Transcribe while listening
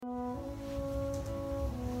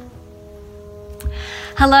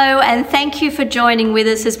Hello, and thank you for joining with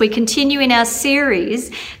us as we continue in our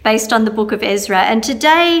series based on the book of Ezra. And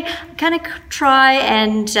today, I'm going to try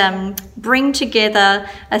and bring together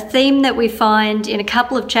a theme that we find in a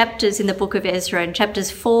couple of chapters in the book of Ezra, in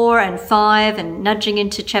chapters 4 and 5 and nudging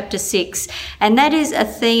into chapter 6. And that is a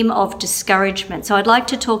theme of discouragement. So I'd like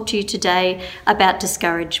to talk to you today about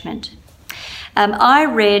discouragement. I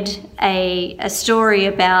read a story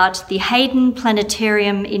about the Hayden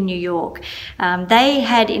Planetarium in New York. They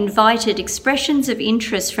had invited expressions of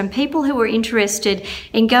interest from people who were interested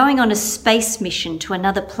in going on a space mission to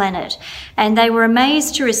another planet. And they were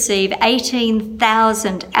amazed to receive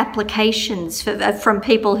 18,000 applications from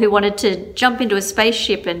people who wanted to jump into a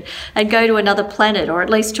spaceship and go to another planet, or at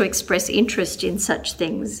least to express interest in such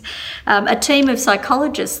things. A team of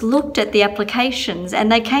psychologists looked at the applications and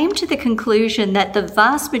they came to the conclusion that the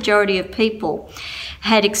vast majority of people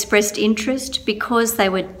had expressed interest because they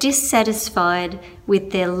were dissatisfied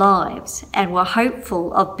with their lives and were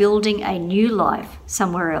hopeful of building a new life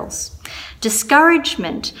somewhere else.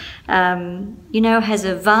 Discouragement, has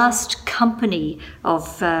a vast company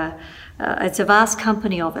of us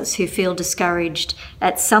who feel discouraged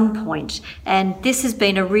at some point. And this has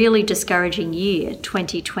been a really discouraging year,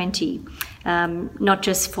 2020. Not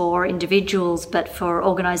just for individuals, but for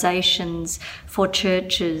organisations, for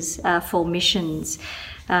churches, for missions.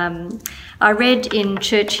 I read in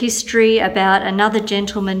church history about another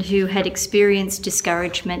gentleman who had experienced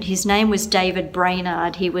discouragement. His name was David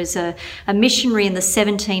Brainerd. He was a missionary in the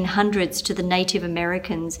 1700s to the Native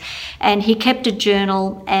Americans, and he kept a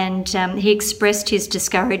journal and he expressed his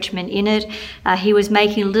discouragement in it. He was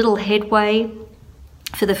making little headway.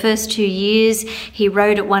 For the first 2 years, he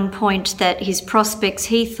wrote at one point that his prospects,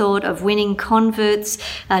 he thought, of winning converts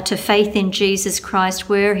to faith in Jesus Christ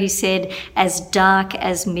were, he said, as dark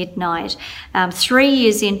as midnight. 3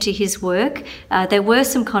 years into his work, there were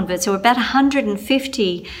some converts. There were about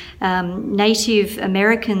 150 Native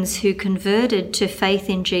Americans who converted to faith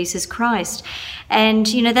in Jesus Christ. And,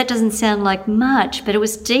 that doesn't sound like much, but it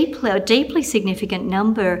was a deeply significant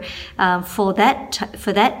number for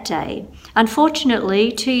that day. Unfortunately,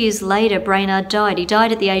 2 years later, Brainerd died. He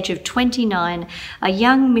died at the age of 29, a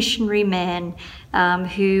young missionary man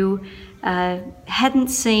who hadn't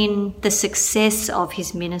seen the success of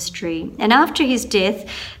his ministry. And after his death,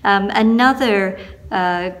 another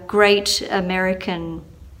great American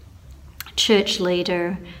church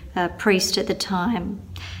leader, priest at the time,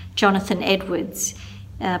 Jonathan Edwards,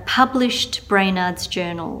 published Brainerd's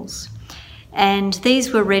journals. And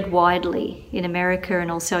these were read widely in America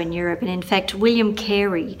and also in Europe. And in fact, William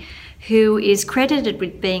Carey, who is credited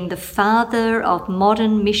with being the father of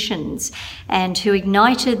modern missions and who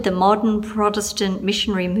ignited the modern Protestant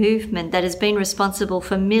missionary movement that has been responsible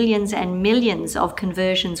for millions and millions of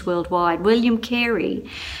conversions worldwide, William Carey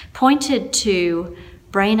pointed to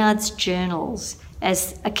Brainerd's journals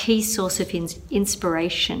as a key source of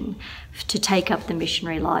inspiration to take up the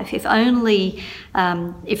missionary life. If only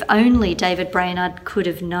David Brainerd could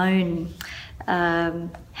have known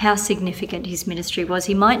how significant his ministry was,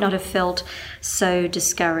 he might not have felt so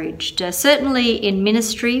discouraged. Certainly in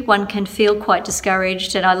ministry, one can feel quite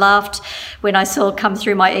discouraged, and I laughed when I saw come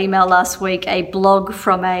through my email last week a blog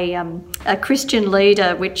from a Christian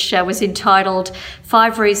leader which was entitled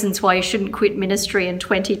 5 Reasons Why You Shouldn't Quit Ministry in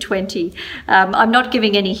 2020. I'm not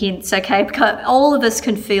giving any hints, okay? Because all of us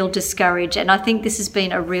can feel discouraged, and I think this has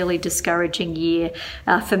been a really discouraging year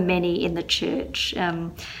for many in the church.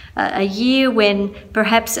 A year when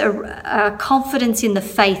perhaps a confidence in the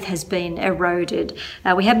faith has been eroded.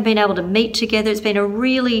 We haven't been able to meet together. It's been a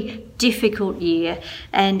really difficult year.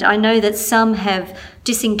 And I know that some have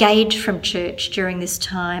disengaged from church during this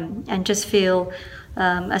time and just feel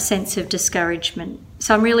a sense of discouragement.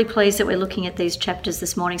 So I'm really pleased that we're looking at these chapters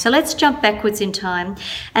this morning. So let's jump backwards in time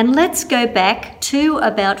and let's go back to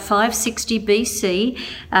about 560 BC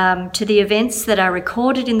to the events that are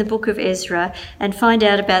recorded in the book of Ezra and find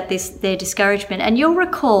out about their discouragement. And you'll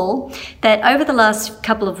recall that over the last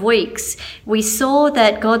couple of weeks, we saw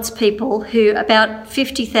that God's people, who about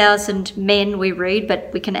 50,000 men we read, but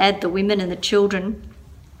we can add the women and the children,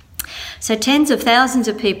 so tens of thousands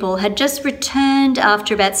of people had just returned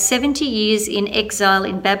after about 70 years in exile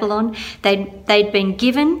in Babylon. They'd been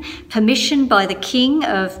given permission by the king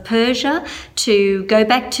of Persia to go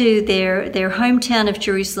back to their hometown of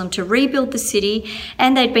Jerusalem to rebuild the city,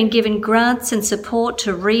 and they'd been given grants and support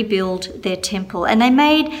to rebuild their temple. And they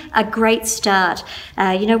made a great start.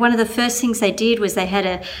 One of the first things they did was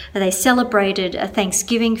they celebrated a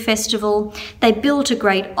Thanksgiving festival. They built a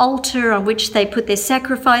great altar on which they put their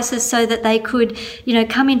sacrifices so that they could,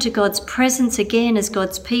 come into God's presence again as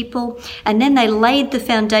God's people. And then they laid the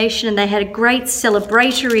foundation, and they had a great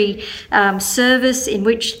celebratory service in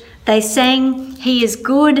which they sang, "He is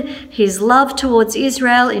good, his love towards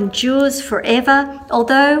Israel endures forever."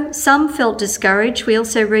 Although some felt discouraged, we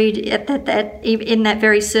also read in that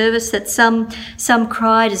very service that some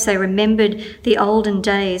cried as they remembered the olden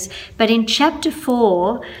days. But in chapter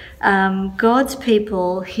 4, God's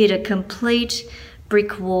people hit a complete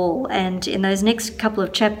brick wall. And in those next couple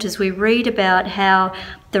of chapters, we read about how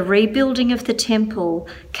the rebuilding of the temple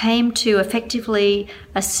came to effectively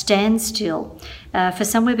a standstill for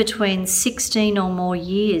somewhere between 16 or more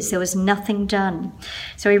years. There was nothing done.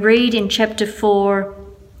 So we read in chapter 4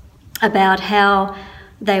 about how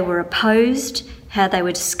they were opposed, how they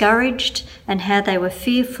were discouraged, and how they were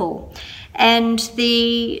fearful. And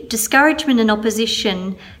the discouragement and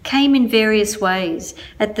opposition came in various ways.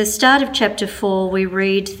 At the start of chapter 4, we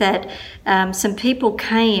read that some people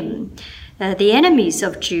came, the enemies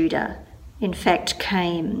of Judah, in fact,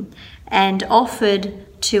 came and offered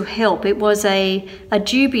to help. It was a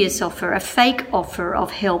dubious offer, a fake offer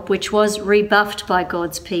of help, which was rebuffed by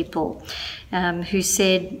God's people, who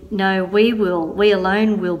said, "No, we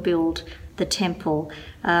alone will build the temple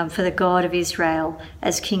for the God of Israel,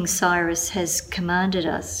 as King Cyrus has commanded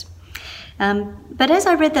us." But as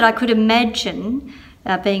I read that, I could imagine,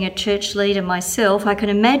 being a church leader myself, I can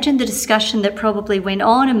imagine the discussion that probably went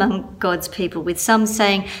on among God's people, with some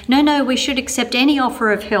saying, no, we should accept any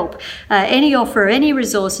offer of help, any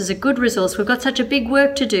resource is a good resource. We've got such a big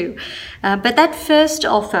work to do. But that first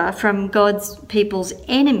offer from God's people's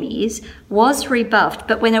enemies was rebuffed.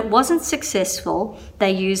 But when it wasn't successful, they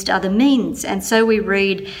used other means. And so we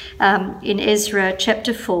read in Ezra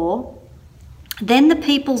chapter 4, "Then the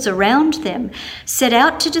peoples around them set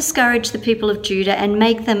out to discourage the people of Judah and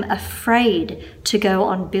make them afraid to go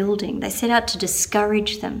on building." They set out to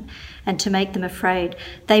discourage them and to make them afraid.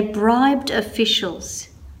 They bribed officials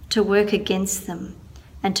to work against them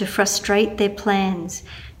and to frustrate their plans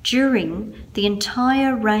during the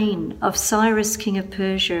entire reign of Cyrus, king of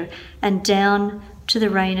Persia, and down to the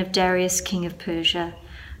reign of Darius, king of Persia.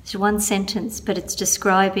 It's one sentence, but it's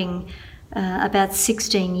describing about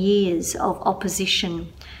 16 years of opposition,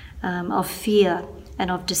 of fear, and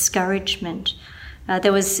of discouragement.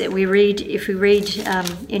 If we read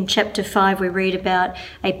in chapter 5, we read about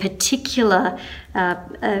a particular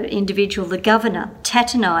individual, the governor,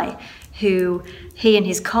 Tattenai, who he and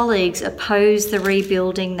his colleagues opposed the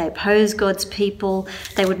rebuilding. They opposed God's people.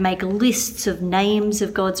 They would make lists of names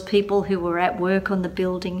of God's people who were at work on the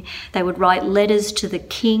building. They would write letters to the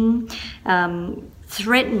king,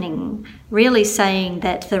 threatening, really saying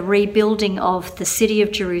that the rebuilding of the city of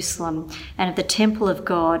Jerusalem and of the temple of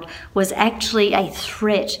God was actually a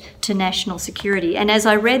threat to national security. And as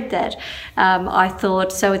I read that, I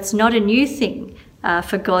thought, so it's not a new thing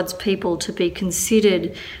for God's people to be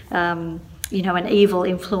considered, an evil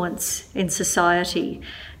influence in society.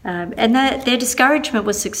 And their discouragement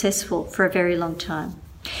was successful for a very long time.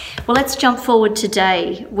 Well, let's jump forward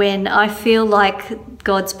today, when I feel like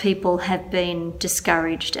God's people have been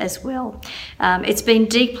discouraged as well. It's been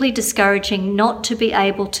deeply discouraging not to be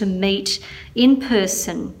able to meet in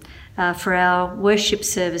person for our worship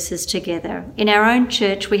services together. In our own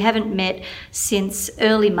church, we haven't met since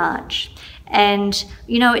early March. And,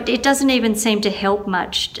 it doesn't even seem to help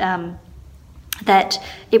much that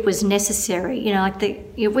it was necessary.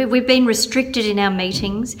 We've been restricted in our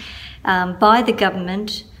meetings by the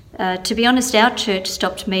government. To be honest, our church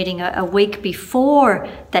stopped meeting a week before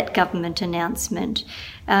that government announcement.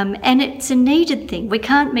 And it's a needed thing. We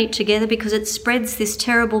can't meet together because it spreads this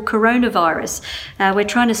terrible coronavirus. We're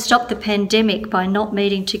trying to stop the pandemic by not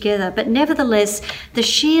meeting together. But nevertheless, the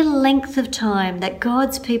sheer length of time that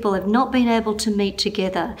God's people have not been able to meet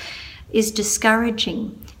together is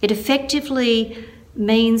discouraging. It effectively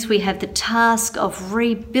means we have the task of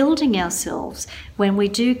rebuilding ourselves when we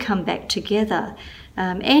do come back together.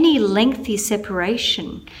 Any lengthy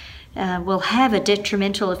separation will have a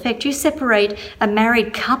detrimental effect. You separate a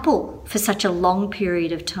married couple for such a long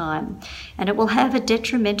period of time, and it will have a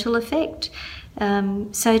detrimental effect.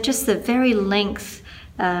 So just the very length,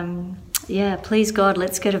 please God,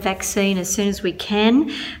 let's get a vaccine as soon as we can,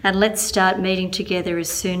 and let's start meeting together as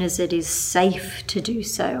soon as it is safe to do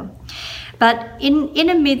so. But in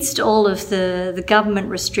amidst all of the government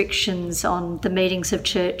restrictions on the meetings of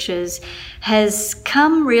churches has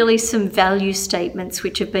come really some value statements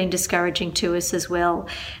which have been discouraging to us as well.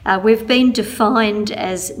 We've been defined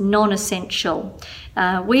as non-essential.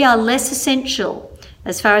 We are less essential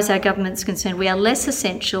As far as our government's concerned, we are less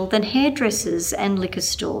essential than hairdressers and liquor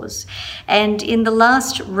stores. And in the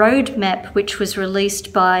last roadmap, which was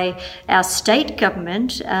released by our state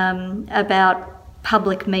government about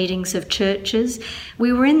public meetings of churches,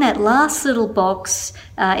 we were in that last little box,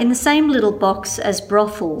 in the same little box as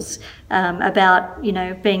brothels, about,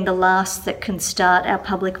 being the last that can start our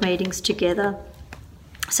public meetings together.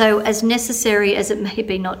 So as necessary as it may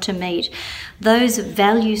be not to meet, those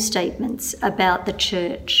value statements about the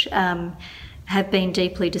church have been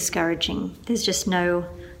deeply discouraging. There's no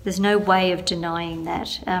way of denying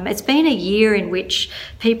that. It's been a year in which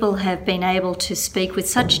people have been able to speak with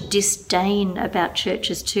such disdain about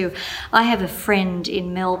churches too. I have a friend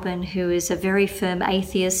in Melbourne who is a very firm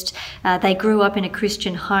atheist. They grew up in a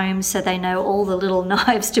Christian home, so they know all the little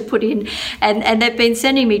knives to put in. And they've been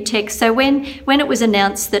sending me texts. So when it was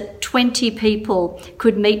announced that 20 people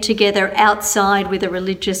could meet together outside with a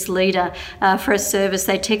religious leader for a service,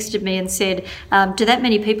 they texted me and said, do that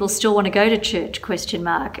many people still want to go to church? ?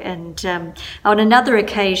 And on another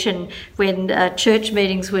occasion, when church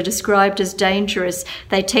meetings were described as dangerous,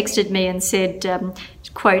 they texted me and said,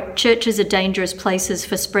 quote, churches are dangerous places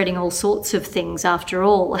for spreading all sorts of things after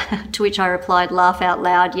all, to which I replied, laugh out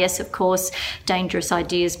loud, yes, of course, dangerous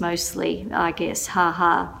ideas mostly, I guess, ha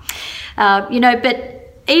ha. But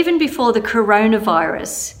even before the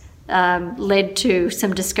coronavirus led to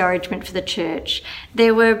some discouragement for the church,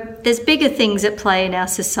 there's bigger things at play in our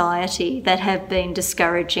society that have been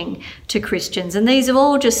discouraging to Christians, and these have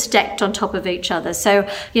all just stacked on top of each other. So,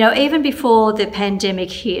 even before the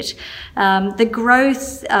pandemic hit, the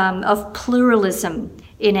growth of pluralism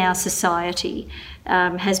in our society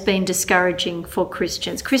has been discouraging for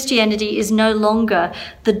Christians. Christianity is no longer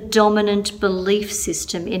the dominant belief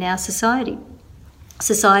system in our society.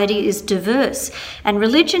 Society is diverse, and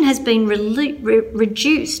religion has been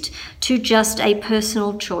reduced to just a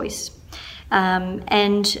personal choice.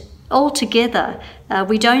 And altogether,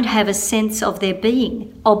 we don't have a sense of there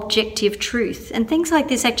being objective truth. And things like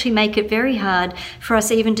this actually make it very hard for us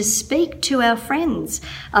even to speak to our friends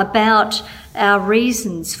about our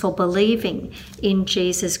reasons for believing in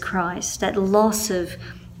Jesus Christ, that loss of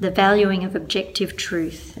the valuing of objective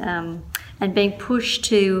truth, and being pushed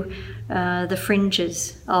to the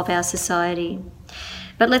fringes of our society.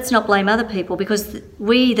 But let's not blame other people, because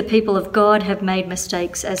we, the people of God, have made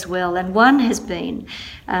mistakes as well. And one has been,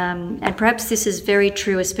 and perhaps this is very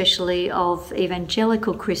true especially of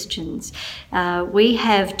evangelical Christians, we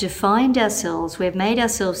have defined ourselves, we've made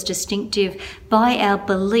ourselves distinctive by our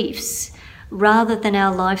beliefs rather than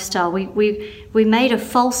our lifestyle. We made a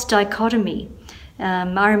false dichotomy.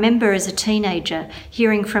 I remember as a teenager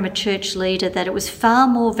hearing from a church leader that it was far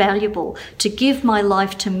more valuable to give my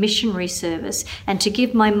life to missionary service and to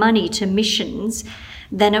give my money to missions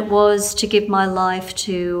than it was to give my life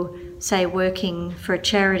to, say, working for a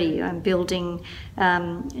charity and building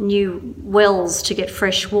new wells to get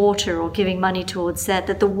fresh water, or giving money towards that.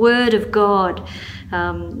 That the Word of God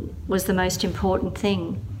was the most important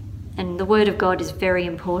thing. And the Word of God is very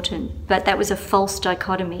important, but that was a false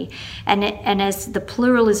dichotomy. And as the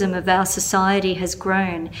pluralism of our society has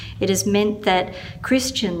grown, it has meant that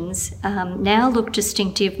Christians now look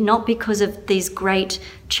distinctive not because of these great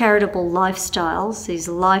charitable lifestyles, these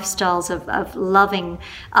lifestyles of loving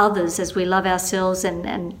others as we love ourselves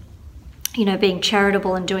and being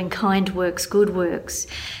charitable and doing kind works, good works.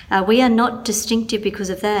 We are not distinctive because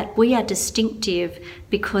of that. We are distinctive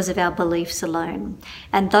because of our beliefs alone.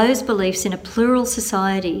 And those beliefs in a plural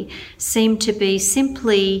society seem to be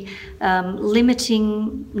simply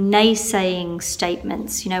limiting, naysaying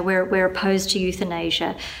statements. We're opposed to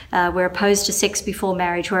euthanasia. We're opposed to sex before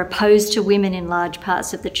marriage. We're opposed to women in large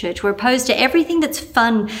parts of the church. We're opposed to everything that's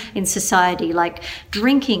fun in society, like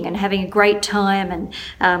drinking and having a great time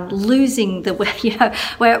and losing the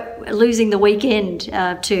weekend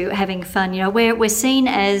to having fun. We're seen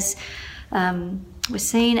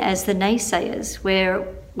as the naysayers.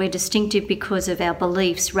 We're distinctive because of our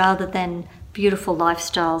beliefs rather than beautiful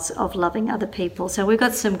lifestyles of loving other people. So we've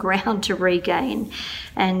got some ground to regain,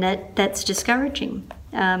 and that's discouraging.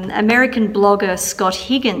 American blogger Scott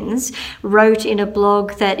Higgins wrote in a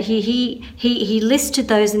blog that he listed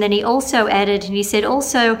those, and then he also added, and he said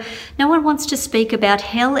also, no one wants to speak about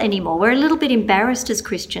hell anymore. We're a little bit embarrassed as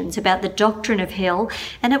Christians about the doctrine of hell,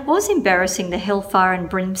 and it was embarrassing, the hellfire and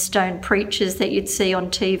brimstone preachers that you'd see on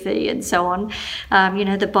TV and so on,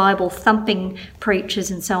 the Bible thumping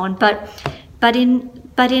preachers and so on, but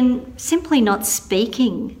in simply not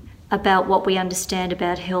speaking about what we understand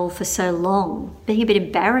about hell for so long, being a bit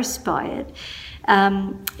embarrassed by it,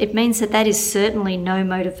 it means that is certainly no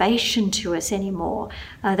motivation to us anymore.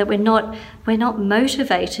 That we're not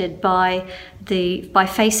motivated by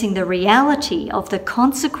facing the reality of the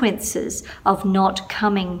consequences of not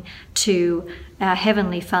coming to our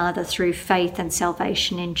Heavenly Father through faith and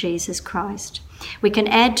salvation in Jesus Christ. We can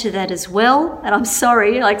add to that as well, and I'm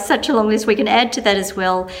sorry, like such a long list, we can add to that as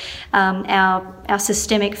well our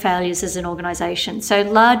systemic failures as an organisation. So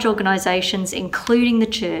large organisations, including the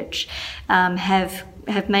church, have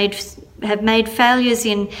made failures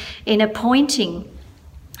in appointing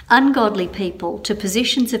ungodly people to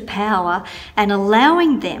positions of power and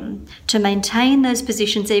allowing them to maintain those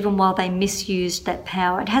positions even while they misused that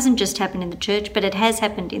power. It hasn't just happened in the church, but it has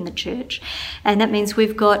happened in the church. And that means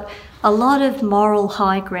we've got a lot of moral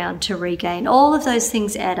high ground to regain. All of those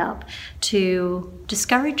things add up to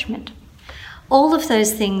discouragement. All of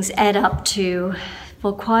those things add up to,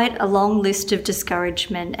 well, quite a long list of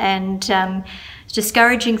discouragement, and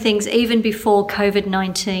discouraging things even before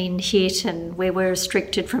COVID-19 hit and where we're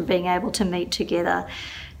restricted from being able to meet together.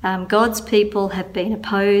 God's people have been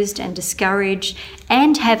opposed and discouraged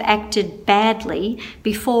and have acted badly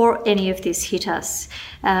before any of this hit us.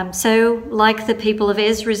 So like the people of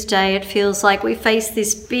Ezra's day, it feels like we face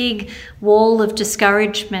this big wall of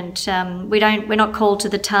discouragement. We're not called to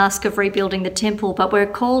the task of rebuilding the temple, but we're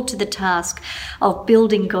called to the task of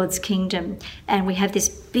building God's kingdom. And we have this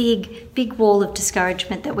big wall of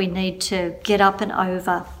discouragement that we need to get up and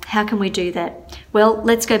over. How can we do that? Well,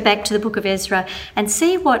 let's go back to the book of Ezra and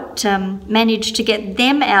see what managed to get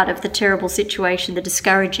them out of the terrible situation, the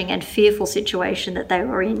discouraging and fearful situation that they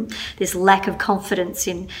were in, this lack of confidence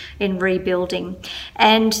in rebuilding.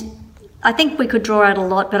 And I think we could draw out a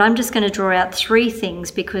lot, but I'm just going to draw out three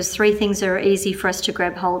things because three things are easy for us to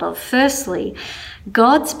grab hold of. Firstly,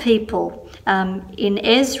 God's people in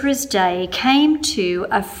Ezra's day came to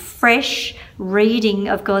a fresh reading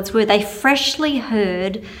of God's word. They freshly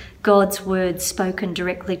heard God's word spoken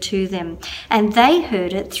directly to them, and they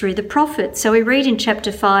heard it through the prophets. So we read in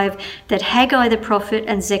chapter 5 that Haggai the prophet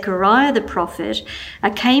and Zechariah the prophet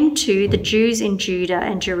came to the Jews in Judah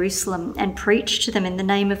and Jerusalem and preached to them in the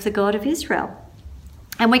name of the God of Israel.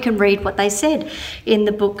 And we can read what they said in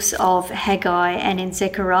the books of Haggai and in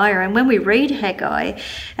Zechariah. And when we read Haggai,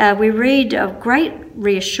 we read a great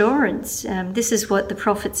reassurance. This is what the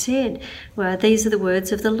prophet said. Well, these are the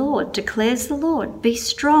words of the Lord, declares the Lord. Be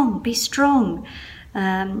strong, be strong.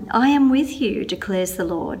 I am with you, declares the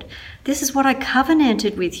Lord. This is what I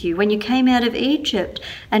covenanted with you when you came out of Egypt,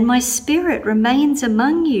 and my spirit remains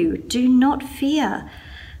among you. Do not fear.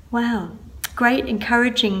 Wow, great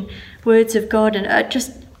encouraging words of God, and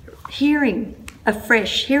just hearing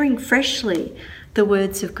freshly the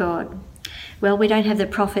words of God. Well, we don't have the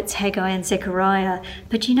prophets Haggai and Zechariah,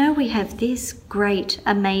 but we have this great,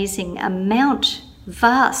 amazing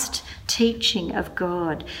vast teaching of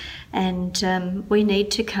God. And we need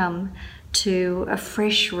to come to a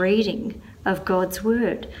fresh reading of God's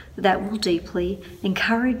word that will deeply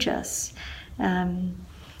encourage us.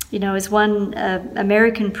 As one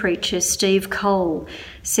American preacher, Steve Cole,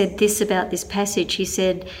 said this about this passage. He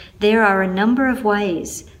said, there are a number of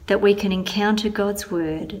ways that we can encounter God's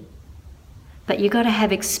word, but you've got to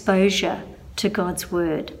have exposure to God's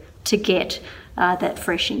word to get that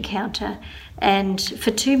fresh encounter. And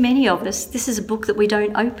for too many of us, this is a book that we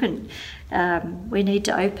don't open. We need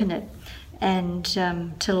to open it and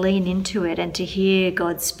to lean into it and to hear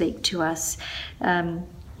God speak to us.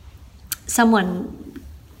 Someone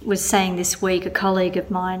was saying this week, a colleague of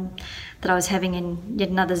mine that I was having in yet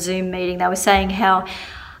another Zoom meeting, they were saying how,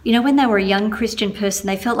 when they were a young Christian person,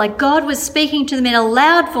 they felt like God was speaking to them in a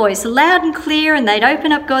loud voice, loud and clear, and they'd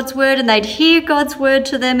open up God's word and they'd hear God's word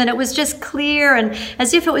to them, and it was just clear and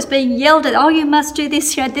as if it was being yelled at, oh, you must do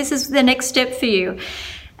this, this is the next step for you.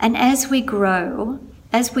 And as we grow,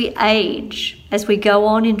 as we age, as we go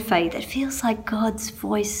on in faith, it feels like God's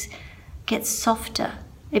voice gets softer.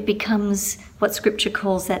 It becomes what Scripture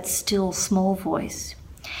calls that still small voice.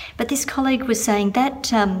 But this colleague was saying that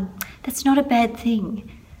that's not a bad thing.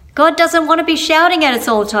 God doesn't want to be shouting at us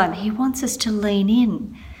all the time. He wants us to lean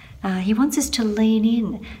in. He wants us to lean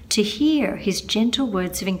in to hear his gentle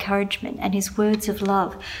words of encouragement and his words of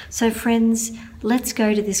love. So friends, let's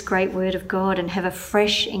go to this great word of God and have a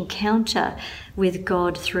fresh encounter with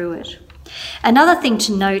God through it. Another thing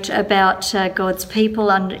to note about God's people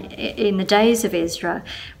in the days of Ezra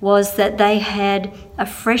was that they had a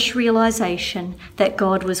fresh realization that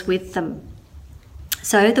God was with them.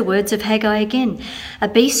 So the words of Haggai again,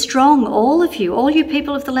 be strong, all of you, all you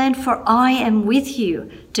people of the land, for I am with you,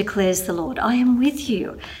 declares the Lord. I am with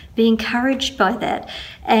you. Be encouraged by that.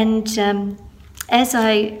 And as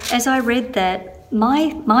I read that,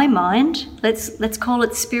 my mind, let's call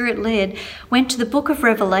it spirit-led, went to the book of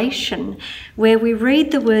Revelation, where we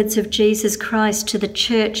read the words of Jesus Christ to the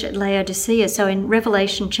church at Laodicea. So in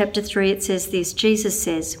Revelation chapter 3, it says this. Jesus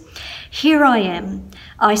says, "Here I am.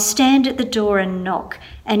 I stand at the door and knock.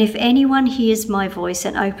 And if anyone hears my voice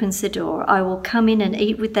and opens the door, I will come in and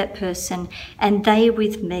eat with that person, and they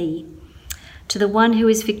with me. To the one who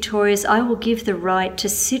is victorious, I will give the right to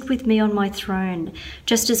sit with me on my throne,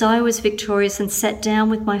 just as I was victorious and sat down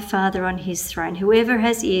with my Father on his throne. Whoever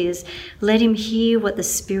has ears, let him hear what the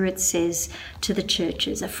Spirit says to the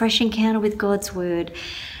churches." A fresh encounter with God's word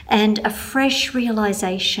and a fresh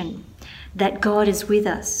realization that God is with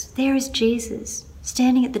us. There is Jesus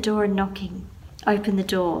standing at the door and knocking. Open the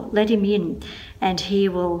door, let him in, and he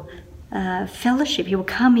will fellowship. He will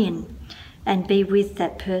come in and be with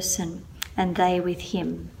that person, and they with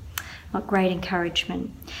him. What great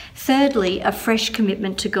encouragement. Thirdly, a fresh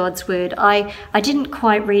commitment to God's word. I didn't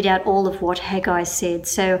quite read out all of what Haggai said.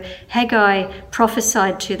 So Haggai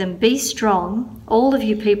prophesied to them, "Be strong, all of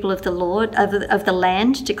you people of the Lord, of the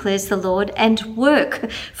land, declares the Lord, and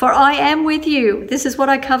work, for I am with you. This is what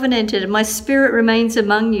I covenanted, and my spirit remains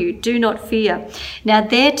among you. Do not fear." Now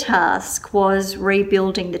their task was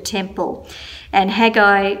rebuilding the temple. And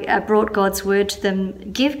Haggai brought God's word to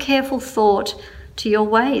them. "Give careful thought to your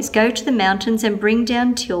ways. Go to the mountains and bring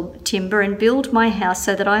down timber and build my house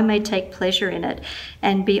so that I may take pleasure in it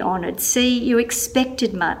and be honoured. See, you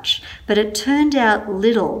expected much, but it turned out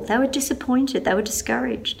little." They were disappointed. They were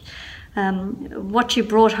discouraged. "What you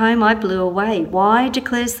brought home I blew away. Why,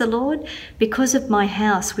 declares the Lord? Because of my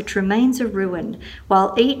house, which remains a ruin,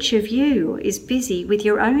 while each of you is busy with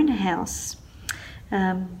your own house.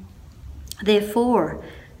 Therefore,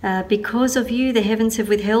 because of you, the heavens have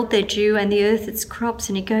withheld their dew and the earth its crops."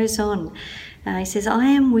 And he goes on. He says, "I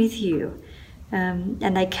am with you."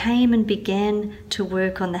 And they came and began to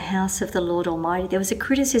work on the house of the Lord Almighty. There was a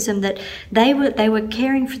criticism that they were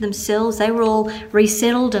caring for themselves. They were all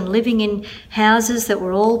resettled and living in houses that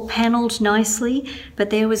were all panelled nicely, but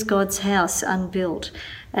there was God's house unbuilt.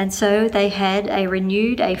 And so they had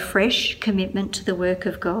a fresh commitment to the work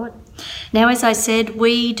of God. Now, as I said,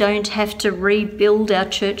 we don't have to rebuild our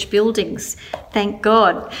church buildings, thank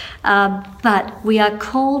God. But we are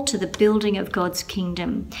called to the building of God's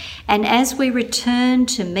kingdom. And as we return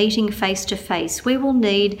to meeting face to face, we will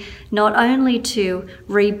need not only to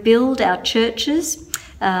rebuild our churches,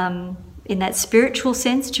 in that spiritual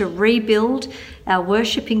sense, to rebuild our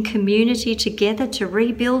worshipping community together, to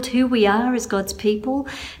rebuild who we are as God's people,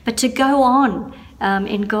 but to go on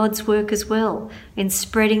in God's work as well, in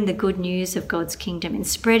spreading the good news of God's kingdom, in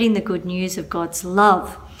spreading the good news of God's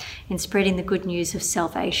love, in spreading the good news of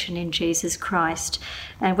salvation in Jesus Christ.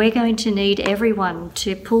 And we're going to need everyone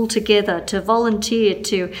to pull together, to volunteer,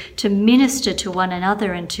 to minister to one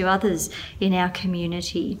another and to others in our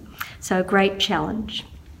community. So a great challenge.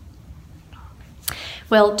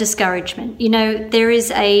 Well, discouragement. You know, there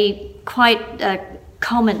is a quite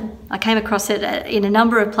common, I came across it in a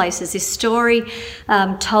number of places, this story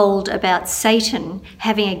told about Satan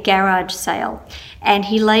having a garage sale. And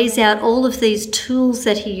he lays out all of these tools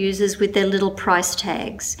that he uses with their little price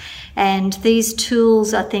tags. And these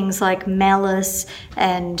tools are things like malice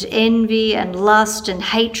and envy and lust and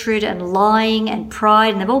hatred and lying and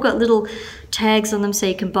pride. And they've all got little tags on them so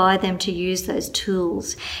you can buy them to use those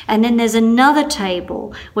tools. And then there's another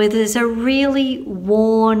table where there's a really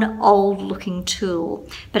worn, old-looking tool,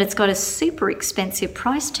 but it's got a super expensive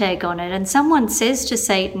price tag on it. And someone says to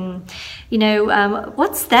Satan, you know,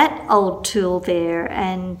 what's that old tool there?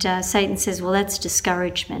 And Satan says, well, that's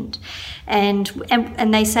discouragement. And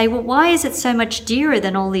they say, well, why is it so much dearer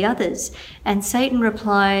than all the others? And Satan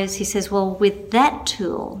replies, he says, well, with that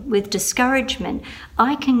tool, with discouragement,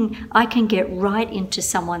 I can get right into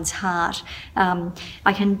someone's heart.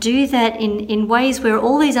 I can do that in ways where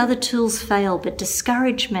all these other tools fail, but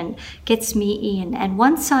discouragement gets me in. And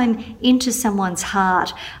once I'm into someone's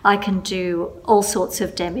heart, I can do all sorts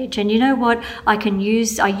of damage. And you know what? I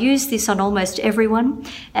use this on almost everyone,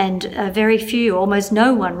 and very few, almost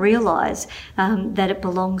no one, realise that it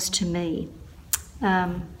belongs to me.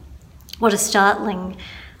 What a startling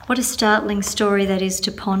story that is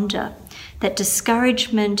to ponder. That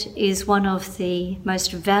discouragement is one of the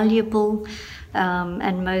most valuable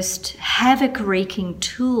and most havoc-wreaking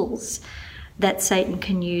tools that Satan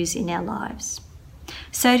can use in our lives.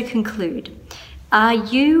 So to conclude, are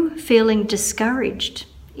you feeling discouraged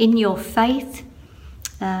in your faith,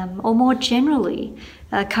 or more generally?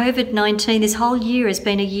 COVID-19, this whole year has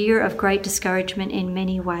been a year of great discouragement in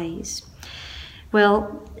many ways.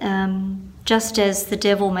 Well, just as the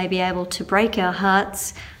devil may be able to break our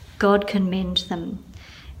hearts, God can mend them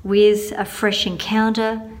with a fresh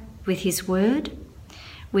encounter with his word,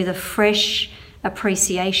 with a fresh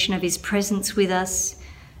appreciation of his presence with us,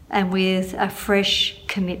 and with a fresh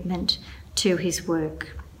commitment to his work.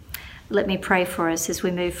 Let me pray for us as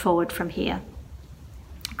we move forward from here.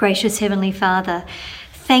 Gracious Heavenly Father,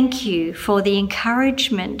 thank you for the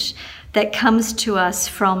encouragement that comes to us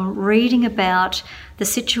from reading about the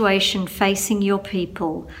situation facing your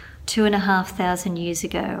people 2,500 years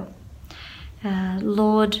ago.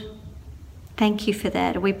 Lord, thank you for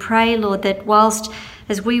that. We pray, Lord, that whilst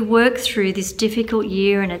as we work through this difficult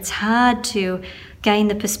year and it's hard to gain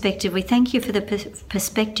the perspective, we thank you for the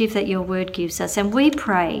perspective that your word gives us. And we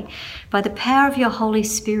pray by the power of your Holy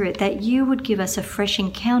Spirit that you would give us a fresh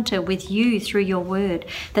encounter with you through your word,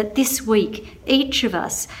 that this week each of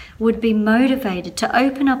us would be motivated to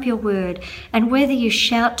open up your word, and whether you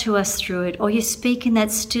shout to us through it or you speak in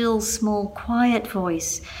that still, small, quiet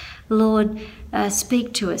voice, Lord,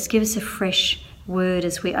 speak to us. Give us a fresh word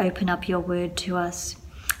as we open up your word to us.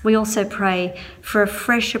 We also pray for a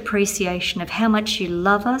fresh appreciation of how much you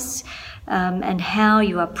love us and how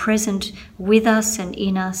you are present with us and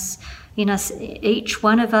in us, each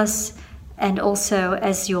one of us, and also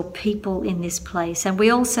as your people in this place. And we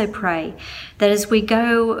also pray that as we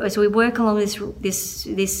work along this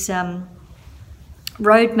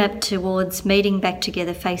roadmap towards meeting back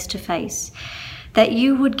together face to face, that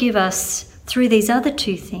you would give us, through these other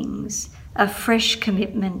two things, a fresh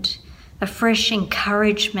commitment, a fresh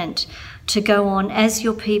encouragement to go on as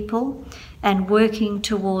your people and working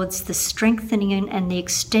towards the strengthening and the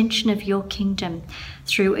extension of your kingdom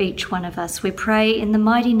through each one of us. We pray in the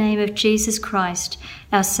mighty name of Jesus Christ,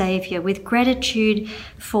 our Saviour, with gratitude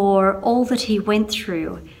for all that he went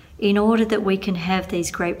through in order that we can have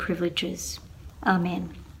these great privileges.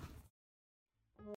 Amen.